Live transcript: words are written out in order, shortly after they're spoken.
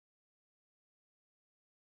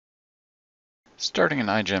Starting in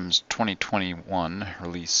IGEMS 2021,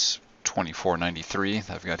 release 2493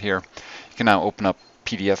 that I've got here, you can now open up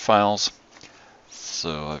PDF files.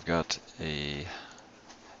 So I've got a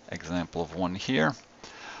example of one here.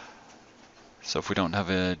 So if we don't have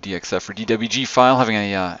a DXF or DWG file, having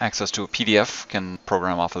access to a PDF can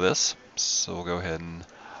program off of this. So we'll go ahead and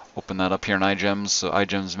open that up here in IGEMS. So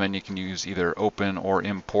IGEMS menu can use either open or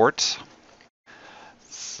import.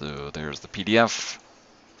 So there's the PDF.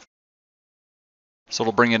 So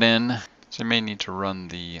it'll bring it in. So you may need to run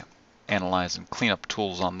the analyze and cleanup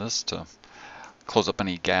tools on this to close up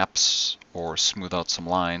any gaps or smooth out some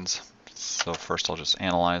lines. So first I'll just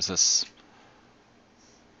analyze this.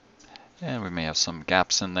 And we may have some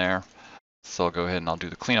gaps in there. So I'll go ahead and I'll do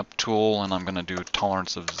the cleanup tool, and I'm going to do a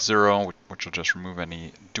tolerance of 0, which will just remove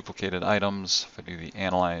any duplicated items. If I do the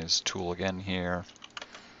analyze tool again here.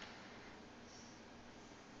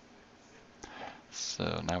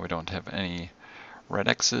 So now we don't have any red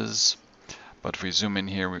X's, but if we zoom in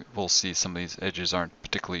here, we'll see some of these edges aren't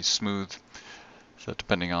particularly smooth. So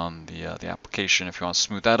depending on the application, if you want to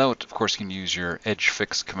smooth that out, of course you can use your edge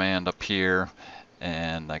fix command up here,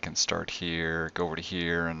 and I can start here, go over to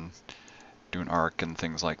here, and do an arc and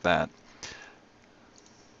things like that.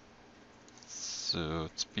 So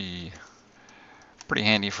it's be pretty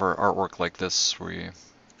handy for artwork like this, where you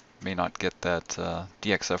may not get that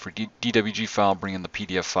DXF or DWG file, bring in the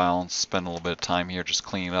PDF file and spend a little bit of time here just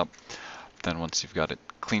cleaning it up. Then once you've got it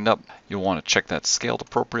cleaned up, you'll want to check that scaled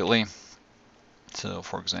appropriately. So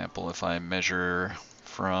for example, if I measure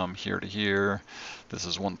from here to here, this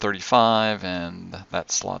is 135, and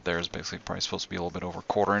that slot there is basically probably supposed to be a little bit over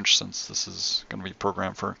 1/4 inch, since this is going to be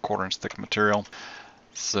programmed for 1/4 inch thick material.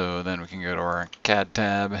 So then we can go to our CAD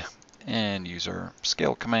tab and use our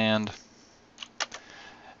scale command.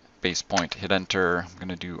 Base point, hit enter. I'm going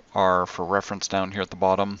to do R for reference down here at the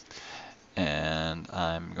bottom, and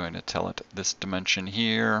I'm going to tell it this dimension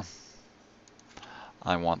here.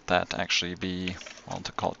 I want that to actually be, well,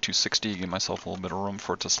 to call it 260, give myself a little bit of room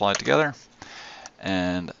for it to slide together.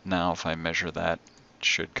 And now if I measure that, it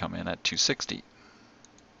should come in at 260.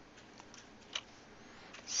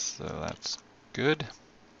 So that's good.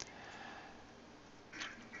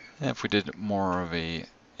 And if we did more of a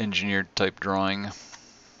engineered type drawing,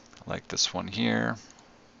 like this one here.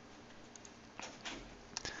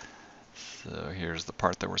 So here's the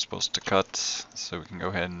part that we're supposed to cut. So we can go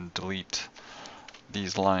ahead and delete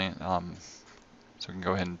these lines. So we can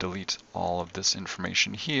go ahead and delete all of this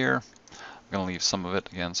information here. I'm going to leave some of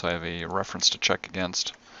it again, so I have a reference to check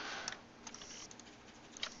against.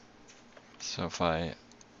 So if I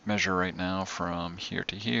measure right now from here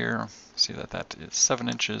to here, see that that is 7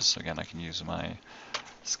 inches. Again, I can use my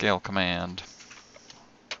scale command.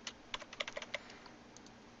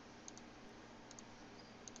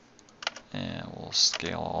 And we'll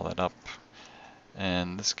scale all that up.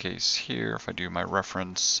 In this case here, if I do my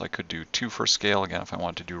reference, I could do 2 for scale. Again, if I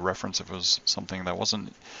wanted to do reference, if it was something that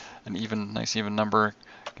wasn't an nice even number,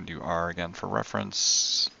 I can do R again for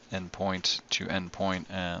reference, endpoint to endpoint,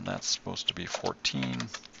 and that's supposed to be 14.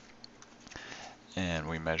 And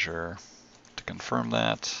we measure to confirm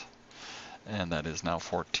that, and that is now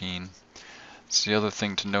 14. So the other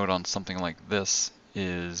thing to note on something like this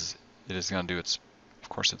is it is going to do its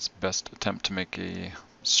best attempt to make a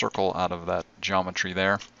circle out of that geometry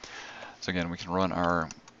there. So again, we can run our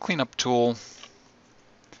cleanup tool.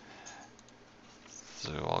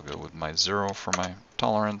 So I'll go with my 0 for my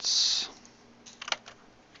tolerance.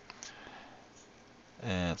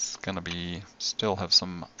 And it's going to be still have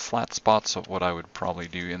some flat spots. So what I would probably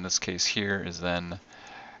do in this case here is then I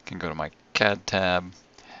can go to my CAD tab,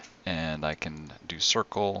 and I can do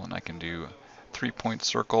circle, and I can do 3-point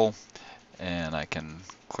circle, and I can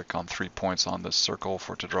click on 3 points on this circle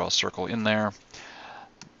for it to draw a circle in there.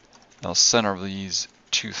 Now the center of these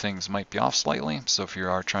two things might be off slightly, so if you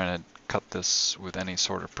are trying to cut this with any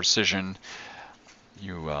sort of precision,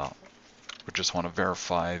 you would just want to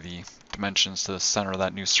verify the dimensions to the center of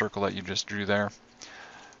that new circle that you just drew there.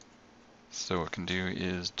 So what we can do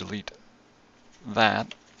is delete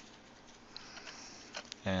that,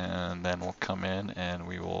 and then we'll come in and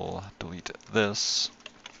we will delete this.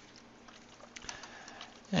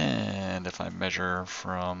 And if I measure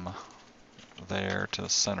from there to the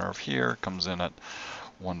center of here, it comes in at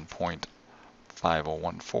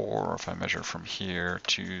 1.5014. Or if I measure from here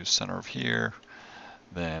to center of here,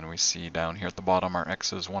 then we see down here at the bottom our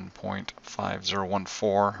X is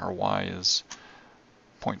 1.5014, our Y is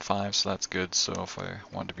 0.5, so that's good. So if I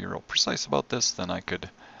wanted to be real precise about this, then I could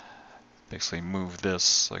basically move this.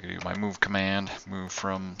 So I could do my move command, move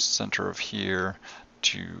from center of here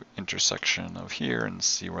to intersection of here and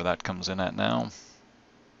see where that comes in at now.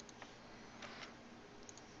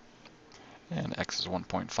 And x is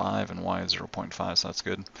 1.5 and y is 0.5, so that's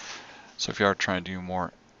good. So if you are trying to do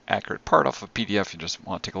more accurate part off of PDF, you just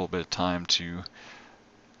want to take a little bit of time to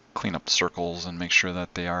clean up the circles and make sure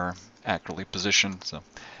that they are accurately positioned. So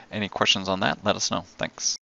any questions on that, let us know. Thanks.